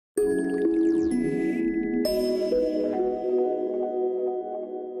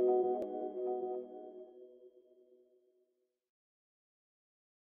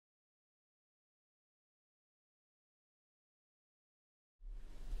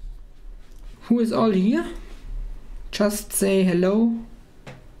Who is all here? Just say hello.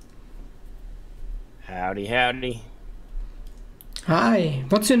 Howdy, howdy. Hi,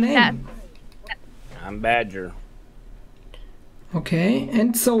 what's your name? I'm Badger. Okay,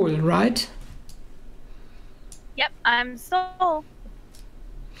 and Soul, right? Yep, I'm Soul.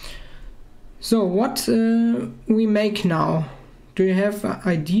 So, what we make now? Do you have an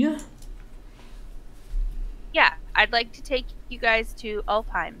idea? Yeah, I'd like to take you guys to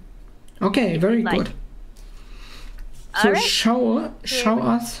Alfheim. Okay, very good. So right. show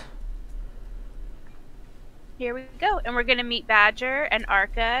us. Here we go. And we're going to meet Badger and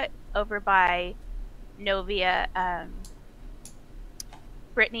Arca over by Novia,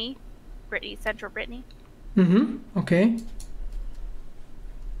 Brittany, Central Brittany. Okay.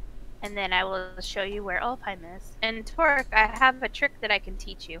 And then I will show you where Alfheim is. And Torque, I have a trick that I can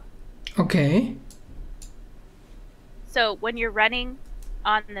teach you. Okay. So when you're running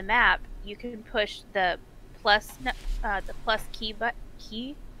on the map, you can push the plus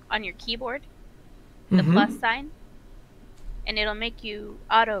key on your keyboard, the plus sign, and it'll make you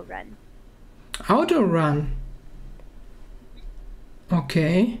auto run. Auto run.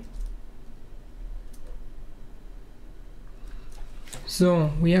 Okay.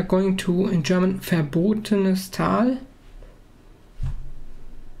 So we are going to, in German, verbotenes Tal.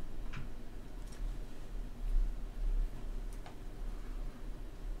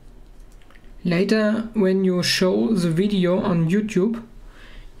 Later, when you show the video on YouTube,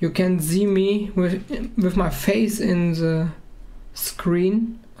 you can see me with my face in the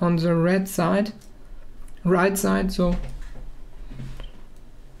screen on the right side. So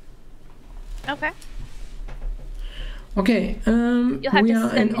okay. Okay, we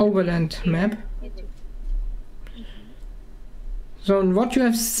are in Overland map. So what you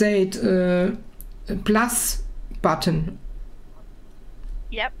have said, plus button.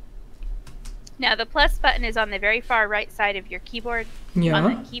 Yep. Now the plus button is on the very far right side of your keyboard, on the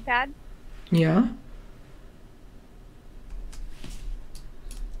keypad. Ja.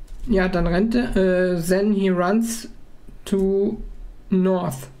 Ja, dann rennt then he runs to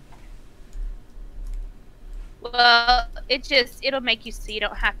north. Well, it'll make you so you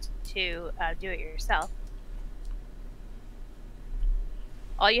don't have to do it yourself.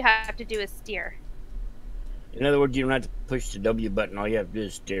 All you have to do is steer. In other words, you don't have to push the W button. All you have to do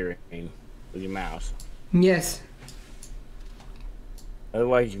is steer with your mouse. Yes.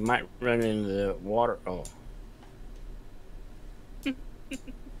 Otherwise, you might run into the water. Oh.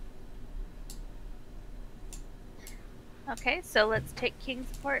 Okay, so let's take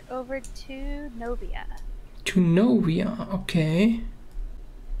Kingsport over to Novia. To Novia, okay.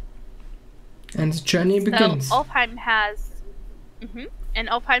 And the journey begins. So Alfheim has, and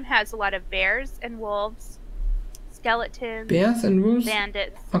Alfheim has a lot of bears and wolves, skeletons, bears and wolves,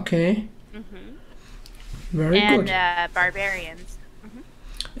 bandits. Okay. Very good. And barbarians.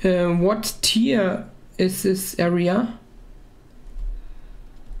 What tier is this area?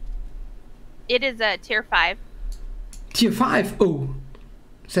 It is a tier 5. Tier 5? Oh,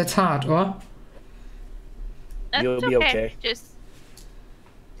 that's hard, or? That's okay. Just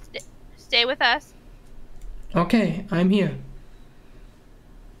stay with us. Okay, I'm here.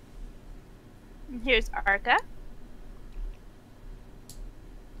 Here's Arca.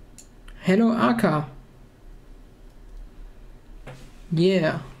 Hello, Arca.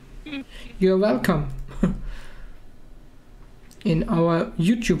 Yeah, you're welcome in our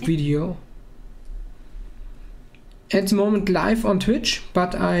YouTube video. At the moment live on Twitch,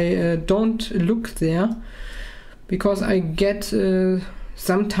 but I don't look there because I get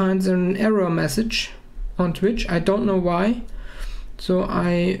sometimes an error message on Twitch. I don't know why, so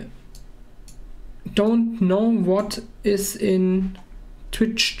I don't know what is in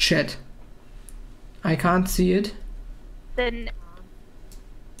Twitch chat. I can't see it. Then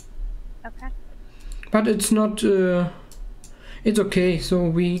okay. But it's not. It's okay.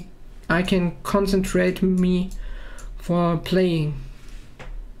 So I can concentrate me for playing.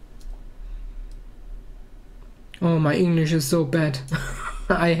 Oh, my English is so bad.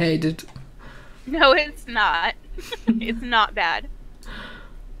 I hate it. No, it's not. It's not bad.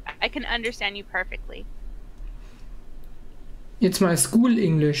 I can understand you perfectly. It's my school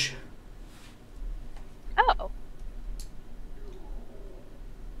English. Oh.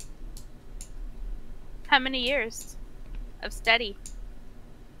 How many years of study?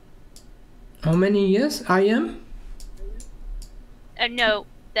 How many years I am? No,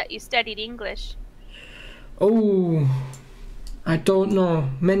 that you studied English? Oh, I don't know.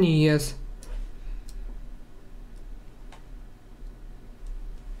 Many years.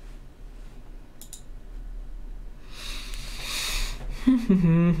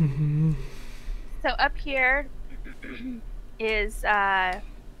 So up here is yeah,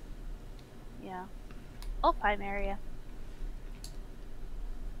 Alpine area.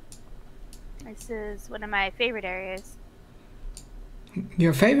 This is one of my favorite areas.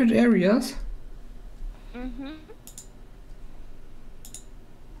 Your favorite areas? Mm-hmm.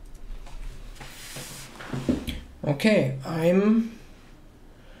 Okay, I'm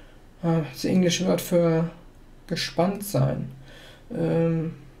das englische Wort für gespannt sein.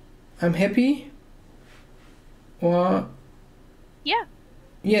 I'm happy or Yeah.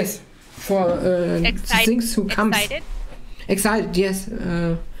 yes for things who comes. Excited, yes,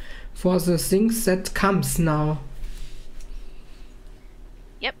 for the things that comes now.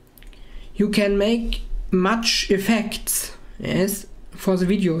 Yep. You can make much effects, yes, for the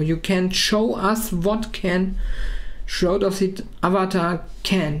video. You can show us what can Shroud of the Avatar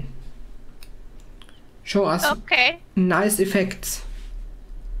can. Show us nice effects.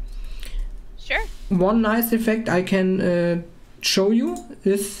 Sure. One nice effect I can show you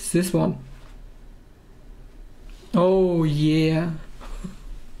is this one. Oh yeah.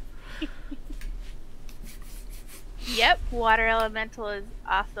 Yep, water elemental is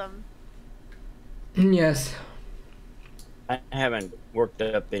awesome. Yes. I haven't worked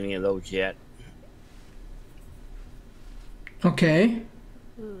up any of those yet. Okay.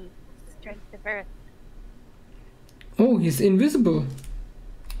 Ooh, strength of earth. Oh, he's invisible.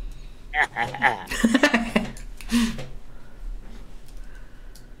 Yeah,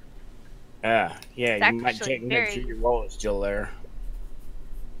 It's you might check make sure your roll is still there.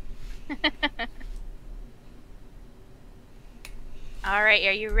 All right,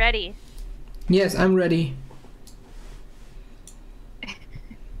 are you ready? Yes, I'm ready.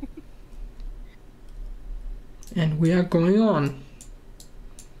 And we are going on.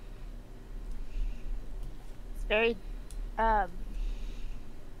 It's very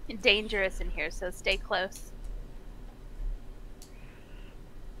dangerous in here, so stay close.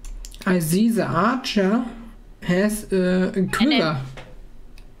 I see the archer has a quiver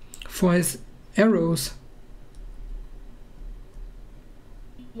for his arrows.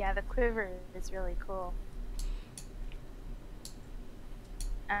 Yeah, the quiver is really cool.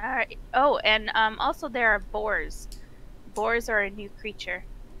 Alright. Oh, and also there are boars. Boars are a new creature.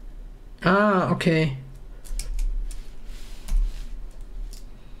 Ah, okay.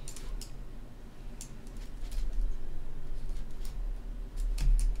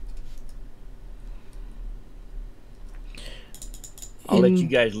 I'll let you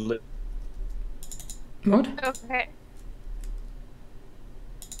guys live. What? Okay.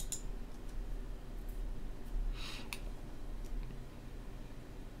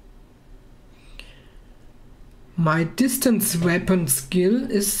 My distance weapon skill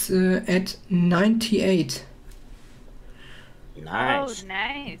is at 98. Nice. Oh,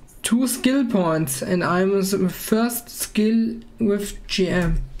 nice. 2 skill points, and I'm the first skill with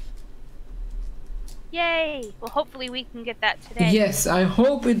GM. Yay! Well, hopefully we can get that today. Yes, I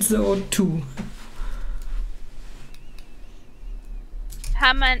hope it's the O2.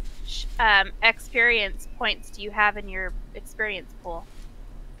 How much experience points do you have in your experience pool?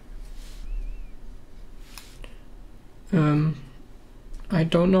 I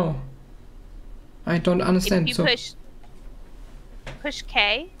don't know. I don't understand. If you push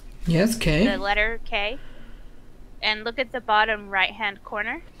K. Yes, K. The letter K. And look at the bottom right-hand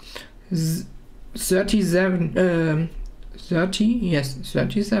corner. 37. 30. Yes,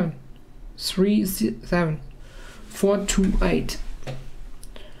 37. 37. 428.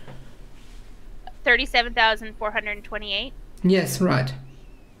 37,428. Yes, right.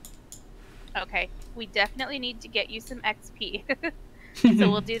 Okay, we definitely need to get you some XP. So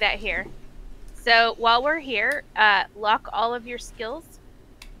we'll do that here. So while we're here, lock all of your skills.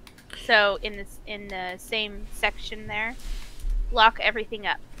 So in the same section there, lock everything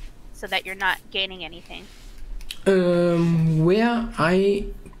up so that you're not gaining anything. Where I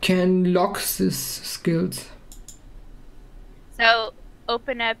can lock these skills? So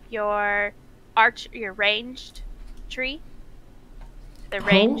open up your ranged tree. The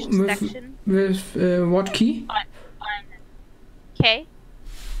ranged section. With what key? On K.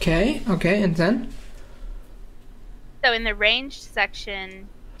 K, okay, and then? So in the ranged section,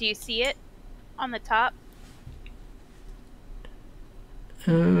 do you see it on the top?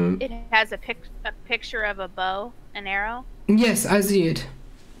 It has a picture of a bow, an arrow. Yes, I see it.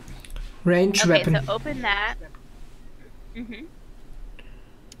 Ranged weapon. Okay, so open that.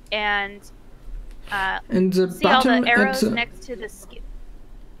 and the see all bottom the arrows next to the skill.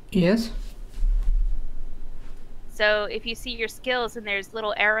 Yes. So if you see your skills and there's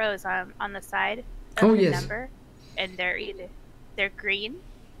little arrows on the side of Oh, the yes. number, and they're green.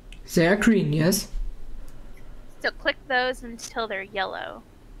 They are green, yes. So click those until they're yellow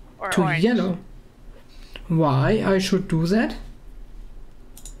or To orange. yellow. Why I should do that?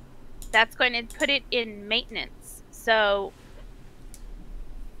 That's going to put it in maintenance. So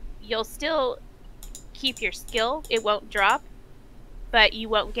you'll still keep your skill. It won't drop, but you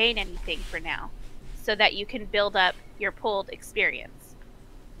won't gain anything for now, so that you can build up your pulled experience.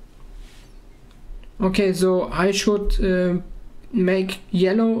 Okay, so I should make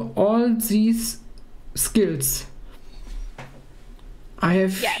yellow all these skills. I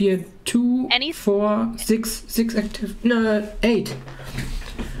have Yes. here 2, 4, 6 active. No, 8.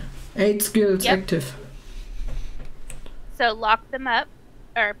 8 skills Yep. active. So lock them up,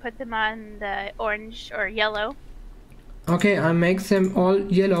 or put them on the orange or yellow. Okay, I make them all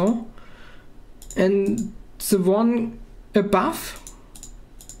yellow. And the one above,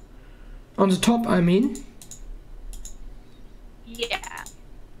 on the top I mean, Yeah.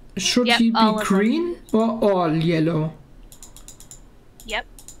 should Yep, he be all of them. green or all yellow? Yep.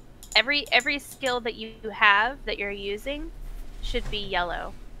 Every skill that you have that you're using should be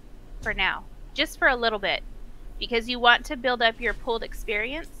yellow for now. Just for a little bit. Because you want to build up your pulled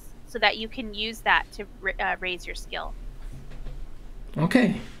experience so that you can use that to raise your skill.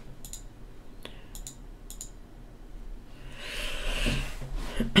 Okay.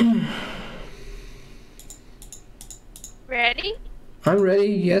 Ready? I'm ready,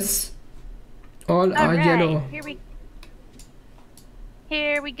 yes. All are Alright, yellow.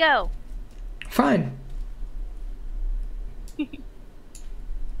 Here we go. Fine.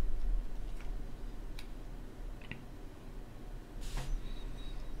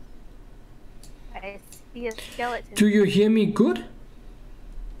 I see a skeleton. Do you hear me good?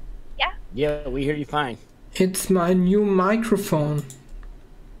 Yeah. Yeah, we hear you fine. It's my new microphone.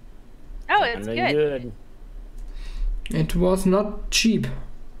 Oh, it's Sounding good. It was not cheap.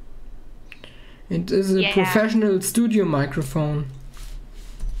 It is a Yeah. professional studio microphone.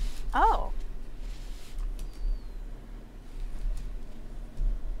 Oh.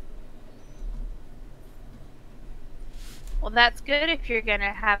 Well, that's good if you're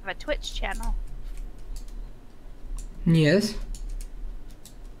gonna have a Twitch channel. Yes.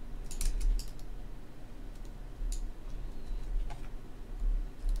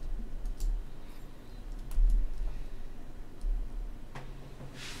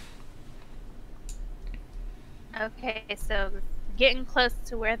 Okay, so getting close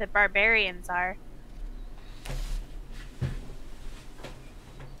to where the barbarians are.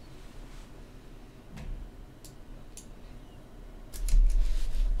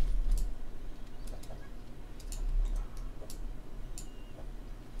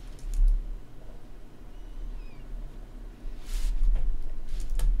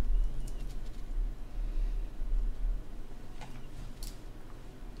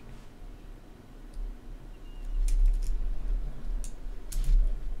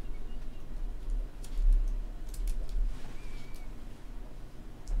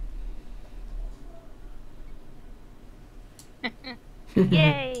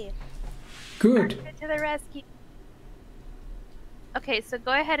 Yay! Good. Margaret to the rescue. Okay, so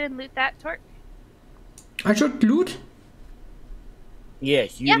go ahead and loot that torque. I should loot?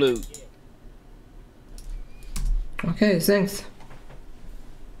 Yes, you Yeah. loot. Okay, thanks.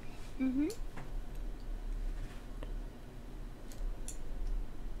 Mm-hmm.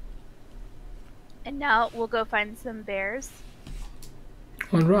 And now we'll go find some bears.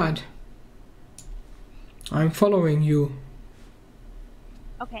 Alright. I'm following you.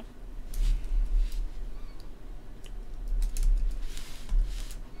 Okay.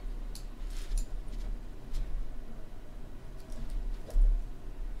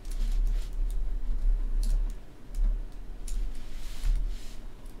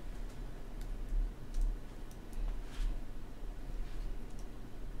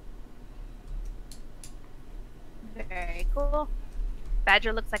 Very cool.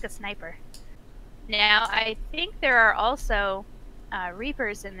 Badger looks like a sniper. Now, I think there are also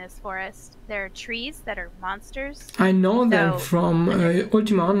reapers in this forest. There are trees that are monsters. I know them So- from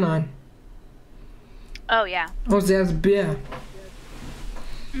Ultima Online. Oh, yeah. Oh, there's bear.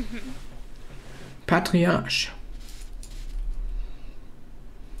 Mm-hmm. Patriarch.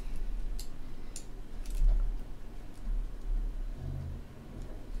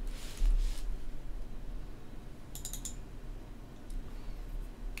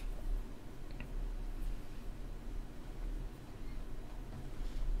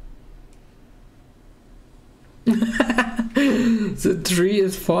 The tree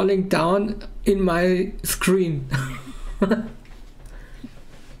is falling down in my screen.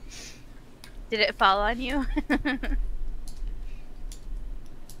 Did it fall on you?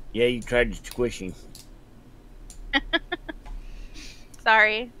 Yeah, you tried to squish him.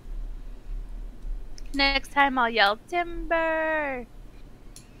 Sorry. Next time I'll yell timber.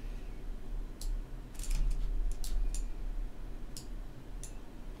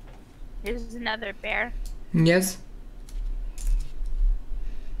 Here's another bear. Yes.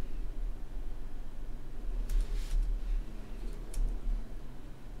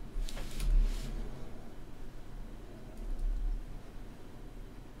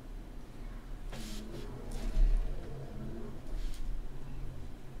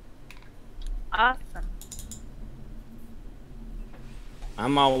 Awesome.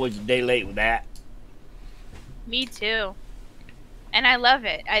 I'm always a day late with that. Me too. And I love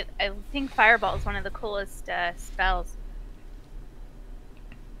it. I think Fireball is one of the coolest spells.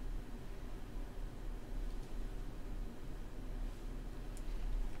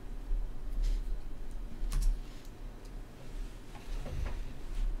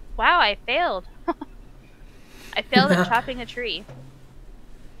 Wow, I failed. I failed at chopping a tree.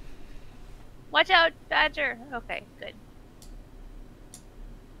 Watch out, Badger. Okay, good.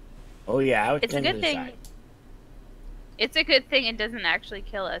 Oh yeah, I was It's a thinking good the thing. side. It's a good thing it doesn't actually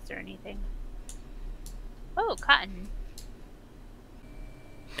kill us or anything. Oh, cotton.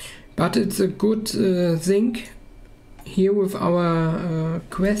 But it's a good thing here with our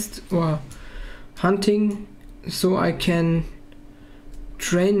quest or hunting, so I can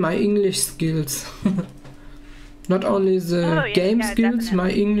train my English skills. Not only the game skills, definitely.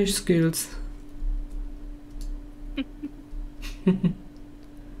 my English skills.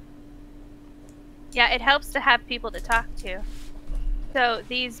 Yeah, it helps to have people to talk to. So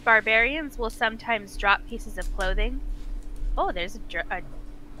these barbarians will sometimes drop pieces of clothing. Oh, there's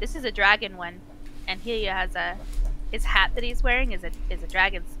this is a dragon one, and he has his hat that he's wearing is a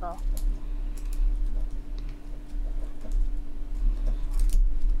dragon skull.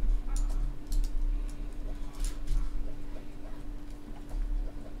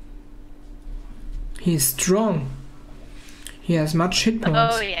 He's strong. He has much hit points.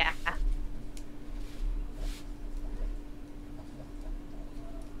 Oh yeah.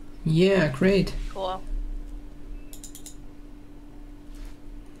 Yeah, great. Cool.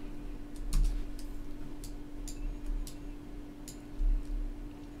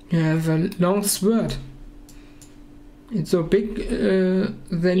 You have a long sword. It's so big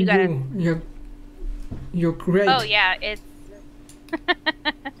than you. You're great. Oh yeah, it's.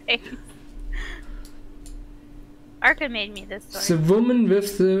 Thanks. Arca made me this sword. The woman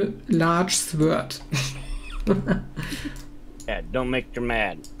with the large sword. Yeah, don't make her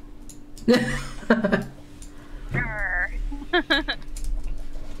mad. Grr.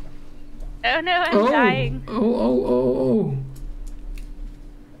 Oh no, I'm dying. Oh.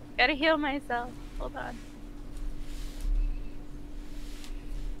 Gotta heal myself. Hold on.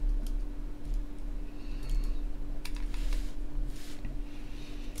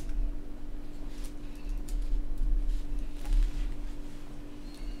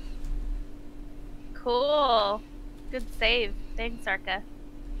 Cool. Good save. Thanks, Arca.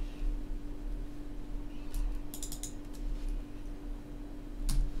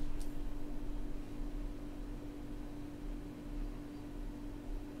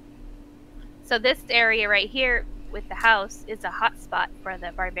 So this area right here with the house is a hot spot for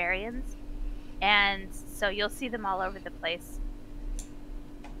the barbarians. And so you'll see them all over the place.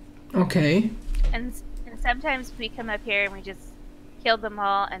 Okay. And sometimes we come up here and we just kill them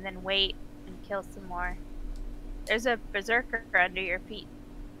all and then wait and kill some more. There's a berserker under your feet.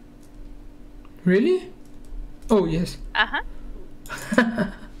 Really? Oh, yes. Uh-huh.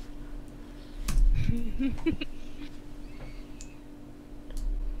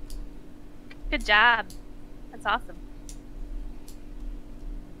 Good job. That's awesome.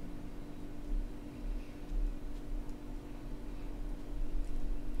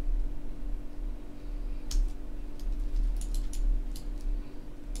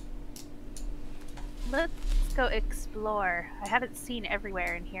 Let's go explore. I haven't seen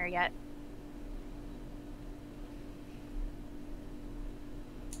everywhere in here yet.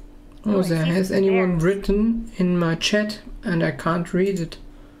 Oh, I there see has some anyone bears. written in my chat and I can't read it.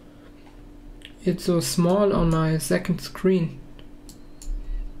 It's so small on my second screen.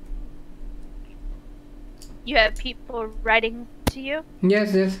 You have people writing to you?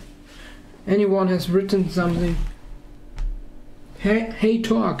 Yes. Anyone has written something. Hey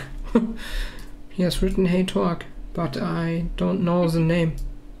talk. He has written hey talk, but I don't know the name.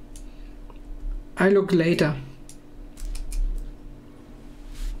 I look later.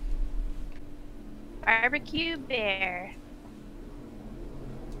 Barbecue bear.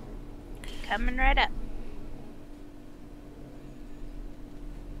 Coming right up.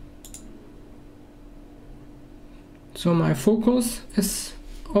 So my focus is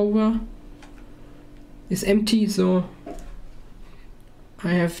empty, so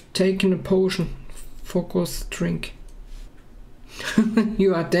I have taken a potion. Focus drink.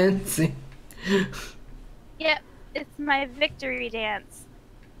 You are dancing. Yep, it's my victory dance.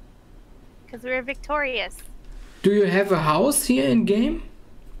 Because we're victorious. Do you have a house here in game?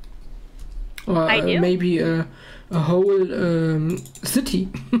 Or I do. Maybe a whole city?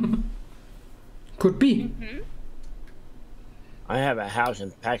 Could be. Mm-hmm. I have a house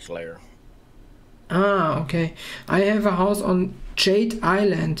in Paxlayer. Ah, okay. I have a house on Jade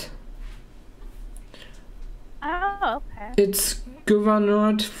Island. Oh, okay. It's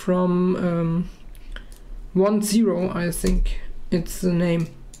governed from 1-0, I think. It's the name.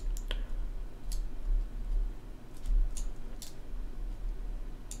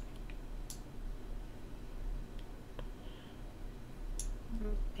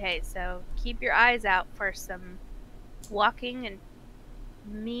 Okay, so keep your eyes out for some walking and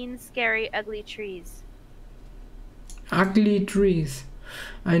mean, scary, ugly trees. Ugly trees.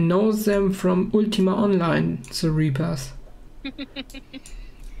 I know them from Ultima Online, the Reapers.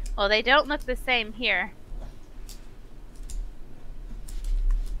 Well, they don't look the same here.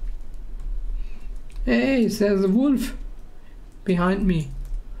 Hey, there's a wolf behind me.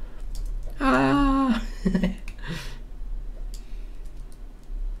 Ah!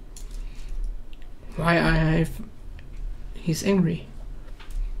 Why I have... He's angry.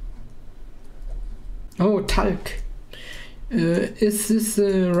 Oh, Talc. Is this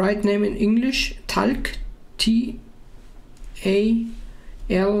the right name in English? Talc? T-A-L-G?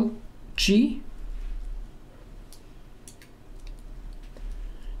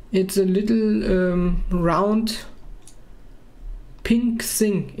 It's a little round pink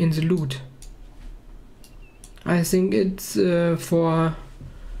thing in the loot. I think it's for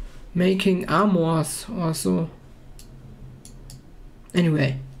making armors or so.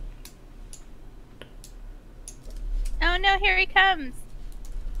 Anyway. Oh no, here he comes!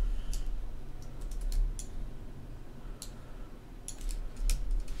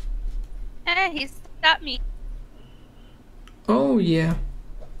 He stopped me. Oh yeah.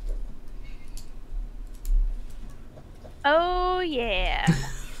 Oh yeah.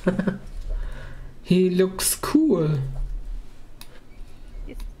 He looks cool.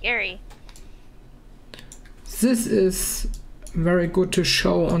 He's scary. This is very good to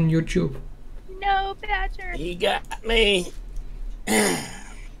show on YouTube. No, Badger. He got me. I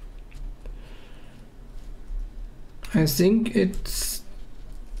think it's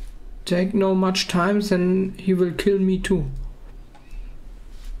take no much time, then he will kill me too.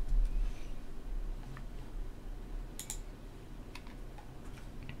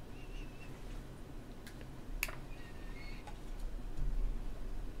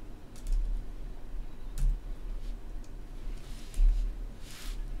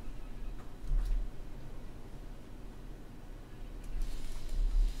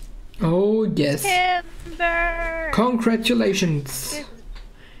 Oh yes. Timber. Congratulations.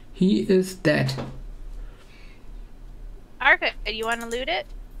 He is dead. Arca, you want to loot it?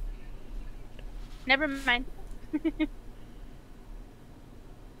 Never mind.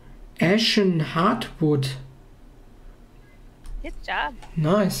 Ashen hardwood. Good job.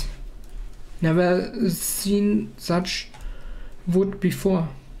 Nice. Never seen such wood before.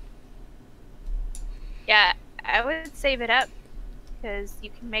 Yeah, I would save it up because you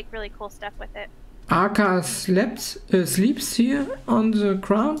can make really cool stuff with it. Arca sleeps here on the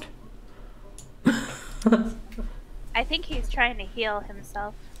ground. I think he's trying to heal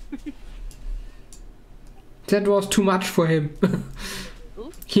himself. That was too much for him.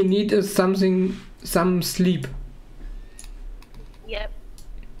 He needed some sleep. Yep.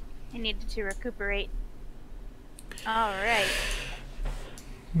 He needed to recuperate. Alright.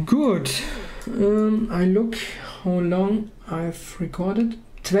 Good. I look how long I've recorded.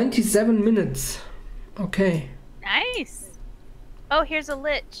 27 minutes. Okay. Nice. Oh, here's a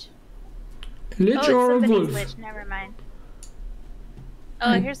lich. Lich oh, or a it's somebody's wolf? lich. Never mind.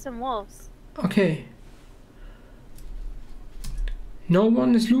 Oh, here's some wolves. Okay. No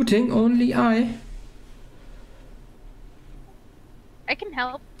one is looting, only I. I can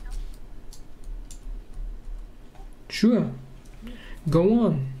help. Sure. Go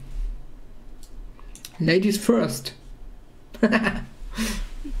on. Ladies first.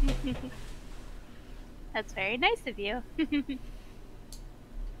 That's very nice of you.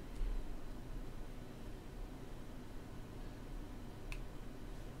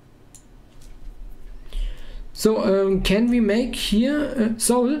 So can we make here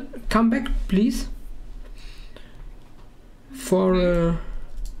Soul, come back please for a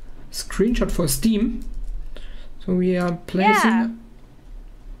screenshot for Steam. So we are placing. Yeah.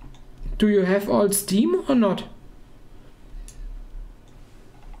 Do you have all Steam or not?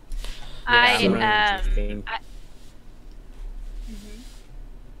 I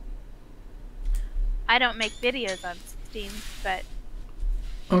don't make videos on Steam, but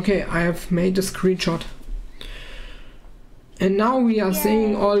okay, I have made a screenshot. And now we are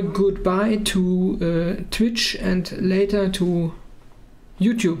saying all goodbye to Twitch and later to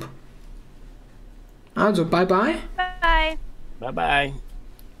YouTube. Also, bye bye. bye. Bye bye.